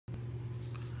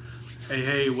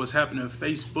Hey, what's happening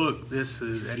Facebook? This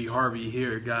is Eddie Harvey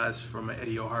here, guys, from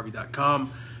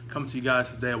EddieOHarvey.com. Coming to you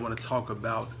guys today, I want to talk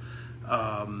about,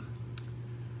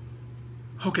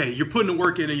 okay, you're putting the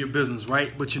work in your business,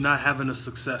 right? But you're not having the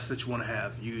success that you want to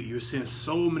have. You're seeing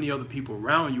so many other people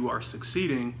around you are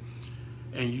succeeding,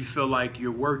 and you feel like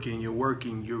you're putting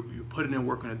in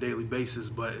work on a daily basis,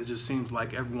 but it just seems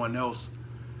like everyone else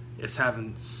is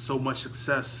having so much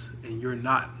success and you're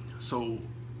not. So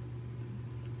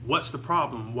what's the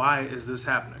problem? Why is this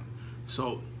happening?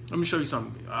 So let me show you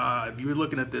something. If you're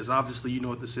looking at this, obviously you know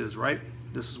what this is, right?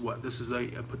 This is what? This is a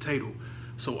potato.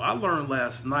 So I learned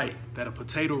last night that a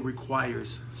potato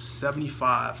requires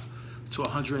 75 to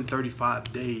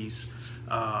 135 days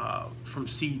from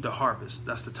seed to harvest.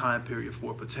 That's the time period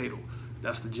for a potato.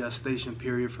 That's the gestation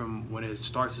period from when it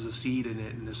starts as a seed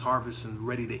and it's harvested and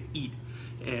ready to eat.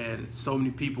 And so many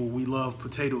people, we love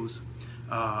potatoes.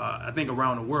 I think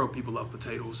around the world people love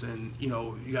potatoes, and you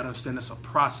know, you got to understand it's a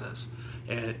process,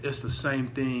 and it's the same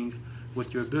thing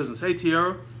with your business. Hey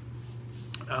Tiara,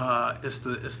 it's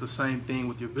the same thing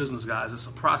with your business, guys. It's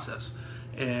a process,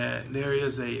 and there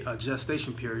is a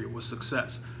gestation period with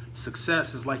success.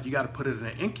 Success is like you got to put it in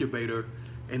an incubator,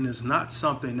 and it's not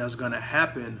something that's going to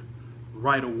happen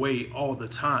right away all the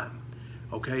time.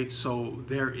 Okay, so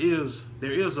there is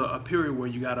a period where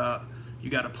you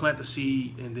gotta plant the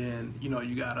seed, and then you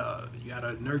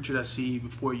gotta nurture that seed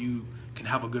before you can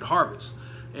have a good harvest.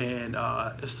 And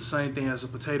it's the same thing as a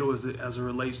potato as it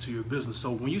relates to your business.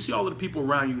 So when you see all of the people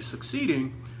around you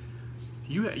succeeding,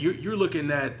 you're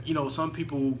looking at, some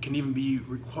people can even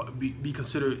be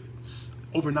considered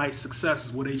overnight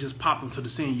successes where they just pop into the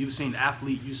scene. You've seen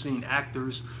athletes, you've seen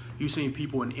actors, you've seen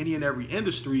people in any and every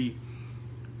industry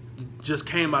just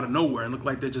came out of nowhere and looked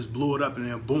like they just blew it up, and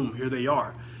then boom, here they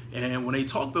are. And when they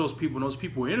talk to those people, and those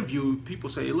people interview, people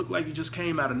say it looked like you just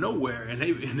came out of nowhere, and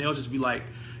they'll just be like,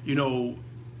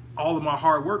 all of my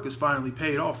hard work is finally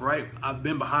paid off, right? I've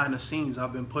been behind the scenes,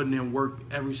 I've been putting in work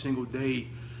every single day,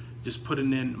 just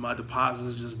putting in my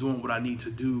deposits, just doing what I need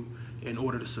to do in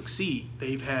order to succeed.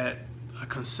 They've had a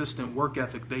consistent work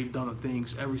ethic. They've done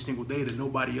things every single day that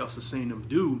nobody else has seen them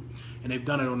do, and they've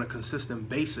done it on a consistent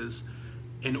basis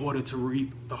in order to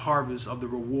reap the harvest of the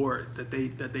reward that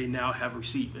they now have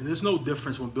received. And there's no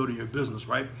difference when building your business,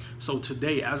 right? So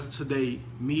today, as of today,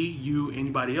 me, you,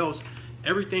 anybody else,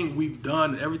 everything we've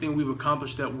done, everything we've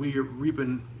accomplished that we're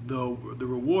reaping the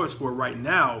rewards for right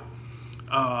now,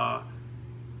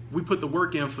 we put the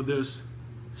work in for this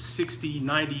 60,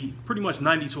 90, pretty much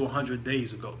 90 to 100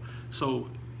 days ago. So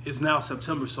it's now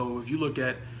September. So if you look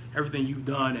at everything you've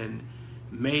done in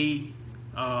May,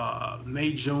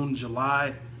 June,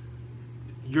 July,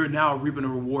 you're now reaping the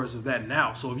rewards of that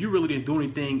now. So if you really didn't do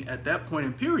anything at that point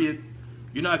in period,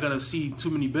 you're not going to see too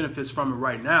many benefits from it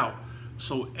right now.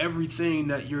 So everything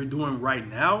that you're doing right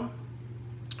now,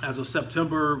 as of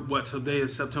September, today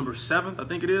is September 7th, I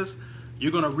think it is,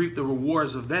 you're going to reap the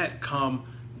rewards of that come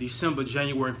December,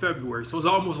 January, and February. So it's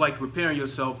almost like preparing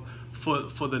yourself for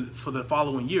the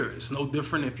following year. It's no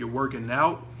different if you're working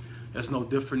out. It's no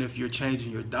different if you're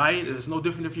changing your diet. It's no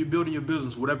different if you're building your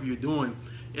business. Whatever you're doing,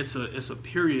 it's a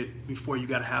period before you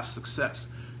got to have success.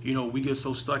 We get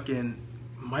so stuck in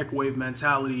microwave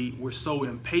mentality. We're so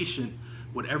impatient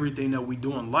with everything that we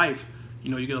do in life.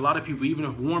 You get a lot of people, even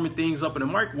if warming things up in the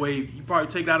microwave, you probably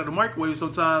take it out of the microwave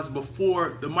sometimes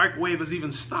before the microwave has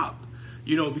even stopped.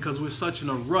 Because we're such in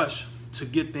a rush to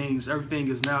get things. Everything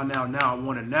is now, I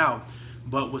want it now.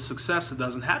 But with success, it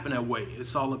doesn't happen that way.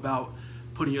 It's all about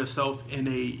putting yourself in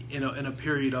a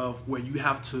period of where you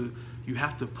have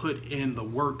to put in the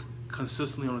work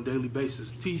consistently on a daily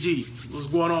basis. TG, what's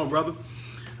going on, brother?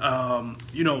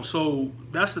 So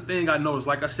that's the thing I noticed.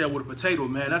 Like I said, with a potato,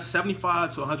 man, that's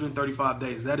 75 to 135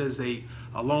 days. That is a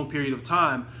long period of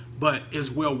time, but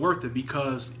it's well worth it,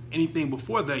 because anything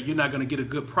before that, you're not going to get a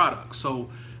good product.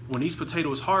 So when these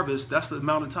potatoes harvest, that's the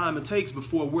amount of time it takes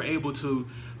before we're able to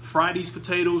fry these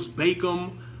potatoes, bake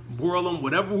them, boil them,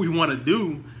 whatever we want to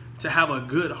do to have a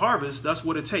good harvest. That's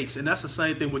what it takes. And that's the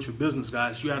same thing with your business,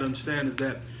 guys. You got to understand is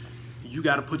that you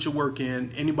got to put your work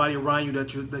in. Anybody around you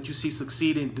that you see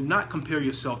succeeding, do not compare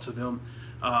yourself to them.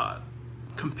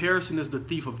 Comparison is the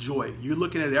thief of joy. You're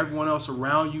looking at everyone else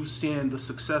around you, seeing the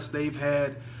success they've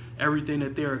had, everything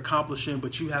that they're accomplishing,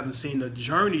 but you haven't seen the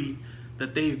journey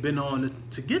that they've been on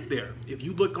to get there. If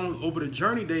you look over the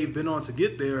journey they've been on to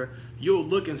get there, you'll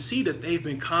look and see that they've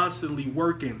been constantly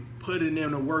working, putting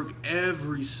in the work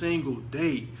every single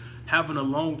day, having a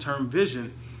long-term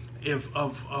vision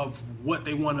of what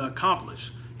they want to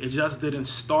accomplish. It just didn't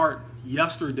start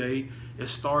yesterday. It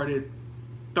started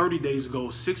 30 days ago,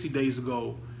 60 days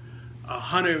ago,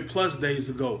 100 plus days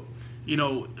ago.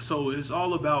 So it's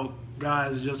all about,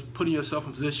 guys, just putting yourself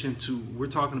in position to, we're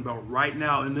talking about right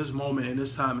now in this moment, in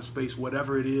this time and space,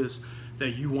 whatever it is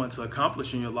that you want to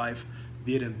accomplish in your life,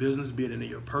 be it in business, be it in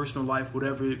your personal life,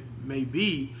 whatever it may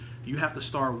be, you have to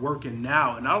start working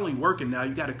now. And not only working now,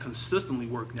 you got to consistently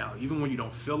work now, even when you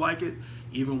don't feel like it,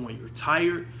 even when you're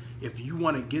tired. If you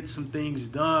want to get some things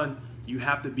done, you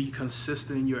have to be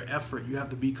consistent in your effort. You have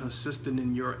to be consistent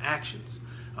in your actions.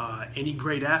 Any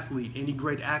great athlete, any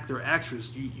great actor,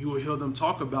 actress, you will hear them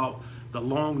talk about the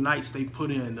long nights they put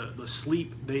in, the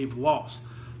sleep they've lost,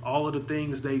 all of the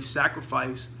things they've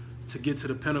sacrificed to get to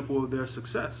the pinnacle of their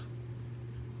success.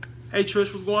 Hey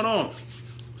Trish, what's going on?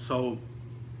 So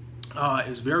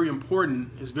it's very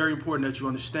important. It's very important that you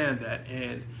understand that,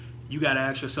 and you got to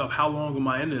ask yourself, how long am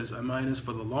I in this? Am I in this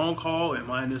for the long haul? Am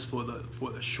I in this for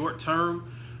the short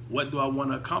term? What do I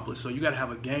want to accomplish? So you got to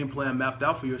have a game plan mapped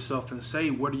out for yourself and say,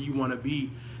 where do you want to be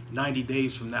 90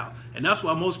 days from now? And that's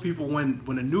why most people, when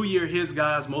the new year hits,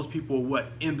 guys, most people are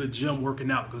in the gym working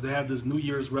out, because they have this New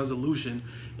Year's resolution.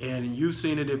 And you've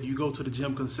seen it, if you go to the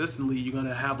gym consistently, you're going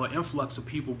to have an influx of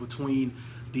people between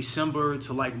December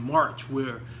to like March,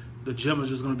 where the gym is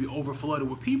just going to be overflooded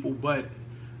with people. But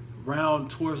around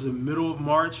towards the middle of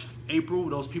March, April,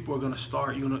 those people are going to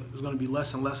start, there's going to be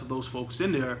less and less of those folks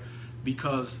in there,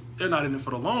 because they're not in it for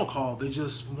the long haul. They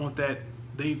just want that,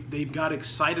 they've got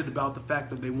excited about the fact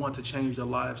that they want to change their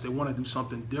lives. They want to do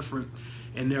something different,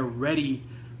 and they're ready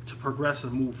to progress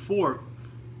and move forward,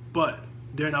 but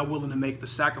they're not willing to make the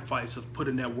sacrifice of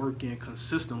putting that work in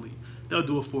consistently. They'll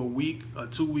do it for a week,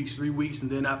 2 weeks, 3 weeks,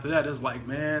 and then after that, it's like,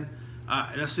 man,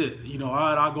 that's it. All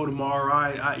right, I'll go tomorrow. All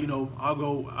right,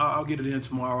 I'll get it in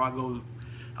tomorrow.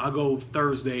 I'll go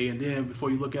Thursday, and then before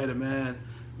you look at it, man,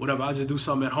 whatever, I'll just do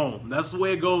something at home. That's the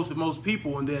way it goes for most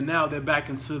people. And then now they're back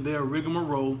into their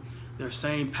rigmarole, their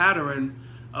same pattern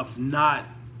of not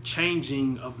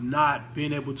changing, of not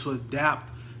being able to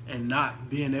adapt, and not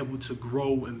being able to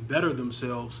grow and better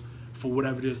themselves for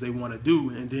whatever it is they want to do.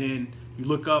 And then you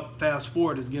look up, fast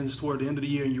forward, it's getting toward the end of the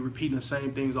year, and you're repeating the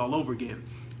same things all over again.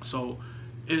 So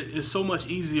it's so much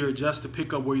easier just to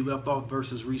pick up where you left off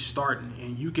versus restarting.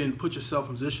 And you can put yourself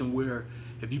in a position where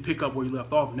if you pick up where you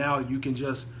left off, now you can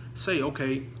just say,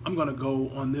 okay, I'm going to go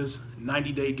on this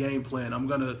 90-day game plan.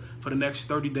 For the next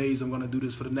 30 days, I'm going to do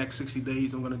this. For the next 60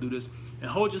 days, I'm going to do this.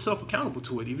 And hold yourself accountable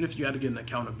to it, even if you had to get an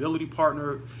accountability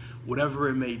partner, whatever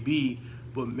it may be.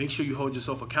 But make sure you hold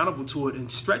yourself accountable to it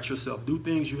and stretch yourself. Do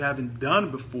things you haven't done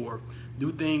before.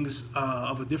 Do things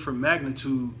of a different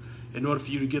magnitude in order for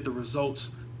you to get the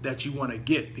results that you want to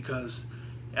get. Because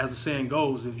as the saying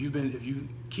goes, if you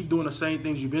keep doing the same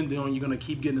things you've been doing, you're going to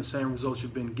keep getting the same results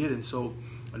you've been getting. So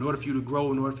in order for you to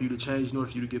grow, in order for you to change, in order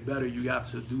for you to get better, you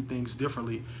have to do things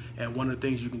differently. And one of the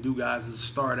things you can do, guys, is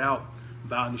start out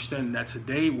by understanding that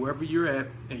today, wherever you're at,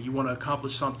 and you want to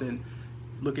accomplish something,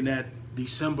 looking at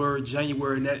December,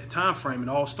 January, in that time frame, it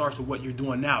all starts with what you're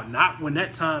doing now. Not when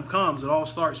that time comes, it all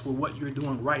starts with what you're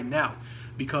doing right now.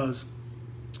 Because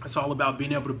it's all about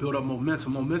being able to build up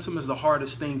momentum. Momentum is the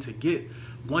hardest thing to get.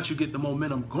 Once you get the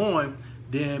momentum going,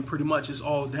 then pretty much it's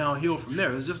all downhill from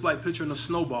there. It's just like picturing a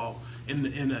snowball in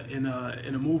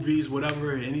the movies,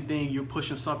 whatever, anything, you're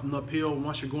pushing something uphill.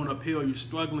 Once you're going uphill, you're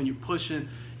struggling, you're pushing,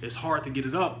 it's hard to get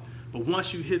it up. But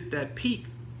once you hit that peak,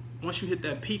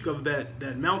 of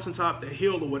that mountaintop, that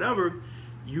hill or whatever,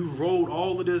 you've rolled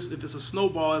all of this. If it's a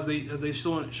snowball, as they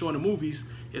show in the movies,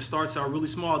 it starts out really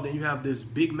small. Then you have this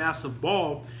big, massive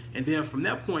ball. And then from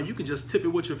that point, you can just tip it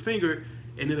with your finger,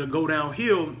 and it'll go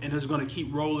downhill, and it's going to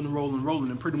keep rolling and rolling and rolling,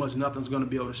 and pretty much nothing's going to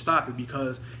be able to stop it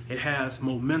because it has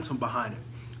momentum behind it.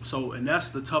 So, and that's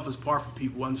the toughest part for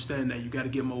people, understand that you got to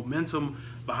get momentum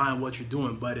behind what you're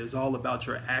doing, but it's all about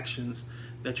your actions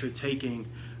that you're taking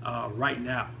right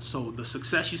now. So the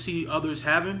success you see others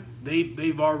having,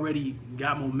 they've already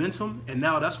got momentum, and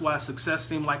now that's why success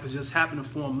seems like it's just happening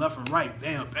for them left and right.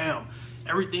 Bam, bam.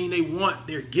 Everything they want,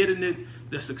 they're getting it.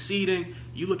 They're succeeding.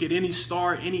 You look at any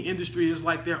star, any industry, it's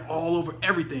like they're all over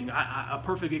everything. A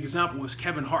perfect example is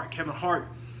Kevin Hart. Kevin Hart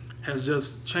has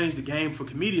just changed the game for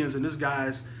comedians, and this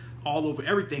guy's all over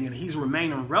everything, and he's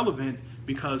remaining relevant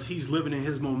because he's living in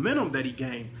his momentum that he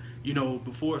gained.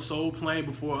 Before Soul Plane,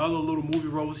 before other little movie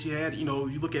roles he had, you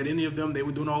look at any of them, they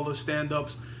were doing all those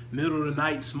stand-ups, middle of the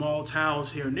night, small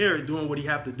towns here and there, doing what he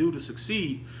had to do to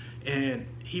succeed. And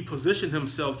he positioned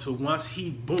himself to, once he,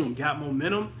 boom, got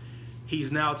momentum,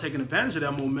 he's now taking advantage of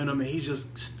that momentum, and he's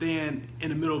just staying in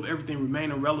the middle of everything,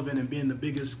 remaining relevant and being the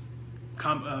biggest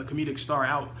comedic star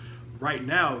out right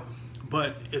now.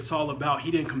 But it's all about, he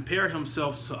didn't compare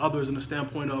himself to others in the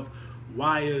standpoint of,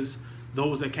 why is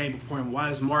those that came before him? Why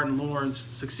is Martin Lawrence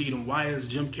succeeding? Why is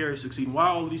Jim Carrey succeeding? Why are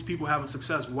all of these people having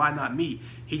success? Why not me?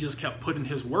 He just kept putting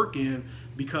his work in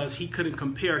because he couldn't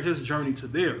compare his journey to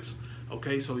theirs.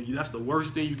 Okay, so that's the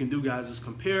worst thing you can do, guys, is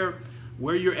compare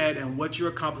where you're at and what you're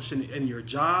accomplishing in your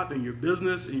job, in your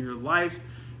business, in your life,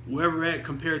 wherever you're at,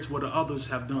 compared to what the others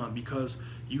have done, because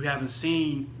you haven't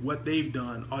seen what they've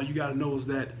done. All you got to know is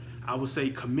that, I would say,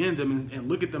 commend them and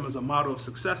look at them as a model of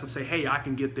success and say, hey, I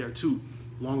can get there too,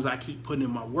 as long as I keep putting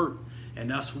in my work. And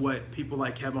that's what people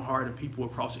like Kevin Hart and people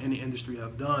across any industry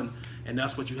have done. And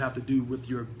that's what you have to do with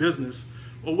your business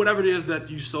or whatever it is that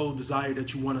you so desire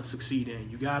that you want to succeed in.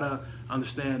 You got to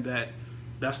understand that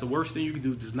that's the worst thing you can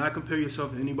do. Does not compare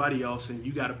yourself to anybody else, and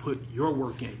you got to put your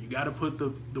work in. You got to put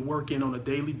the work in on a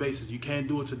daily basis. You can't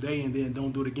do it today and then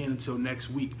don't do it again until next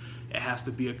week. It has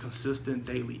to be a consistent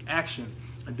daily action.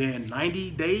 And then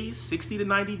 90 days, 60 to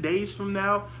 90 days from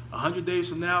now, 100 days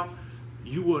from now,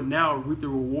 you will now reap the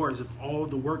rewards of all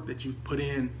the work that you've put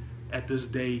in at this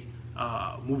day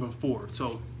moving forward.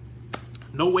 So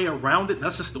no way around it.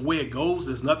 That's just the way it goes.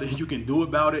 There's nothing you can do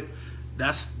about it.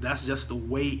 That's just the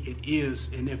way it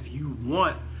is. And if you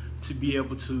want to be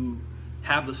able to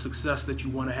have the success that you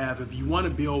want to have, if you want to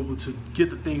be able to get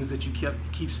the things that you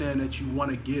keep saying that you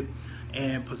want to get,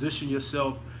 and position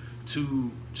yourself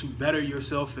to better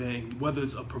yourself, and whether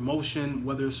it's a promotion,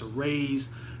 whether it's a raise,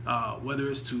 whether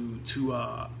it's to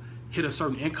hit a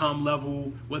certain income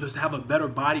level, whether it's to have a better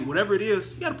body, whatever it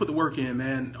is, you got to put the work in,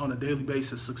 man, on a daily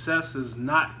basis. Success is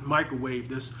not microwave.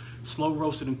 This slow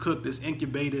roasted and cooked, this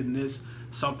incubated, and this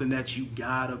something that you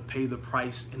gotta pay the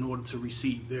price in order to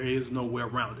receive. There is no way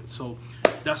around it. So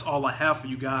that's all I have for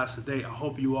you guys today. I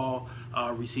hope you all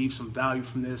receive some value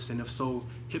from this, and if so,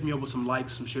 hit me up with some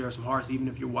likes, some shares, some hearts, even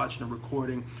if you're watching a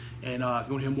recording. And if you want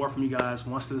to hear more from you guys,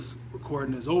 once this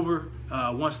recording is over,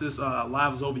 once this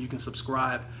live is over, you can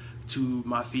subscribe to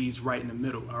my feeds right in the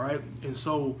middle. All right, and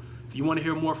so if you want to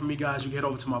hear more from me, guys, you can head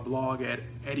over to my blog at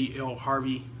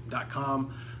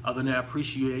eddielharvey.com. Other than that, I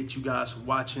appreciate you guys for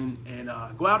watching, and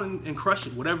go out and crush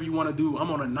it, whatever you want to do.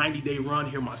 I'm on a 90-day run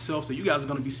here myself, so you guys are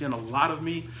going to be seeing a lot of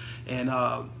me, and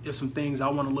there's some things I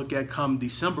want to look at come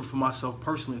December for myself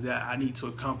personally that I need to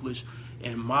accomplish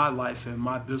in my life and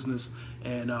my business.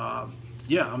 And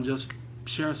yeah, I'm just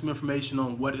sharing some information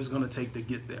on what it's going to take to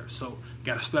get there. So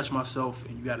got to stretch myself,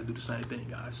 and you got to do the same thing,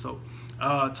 guys. So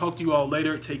talk to you all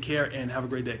later. Take care and have a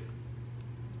great day.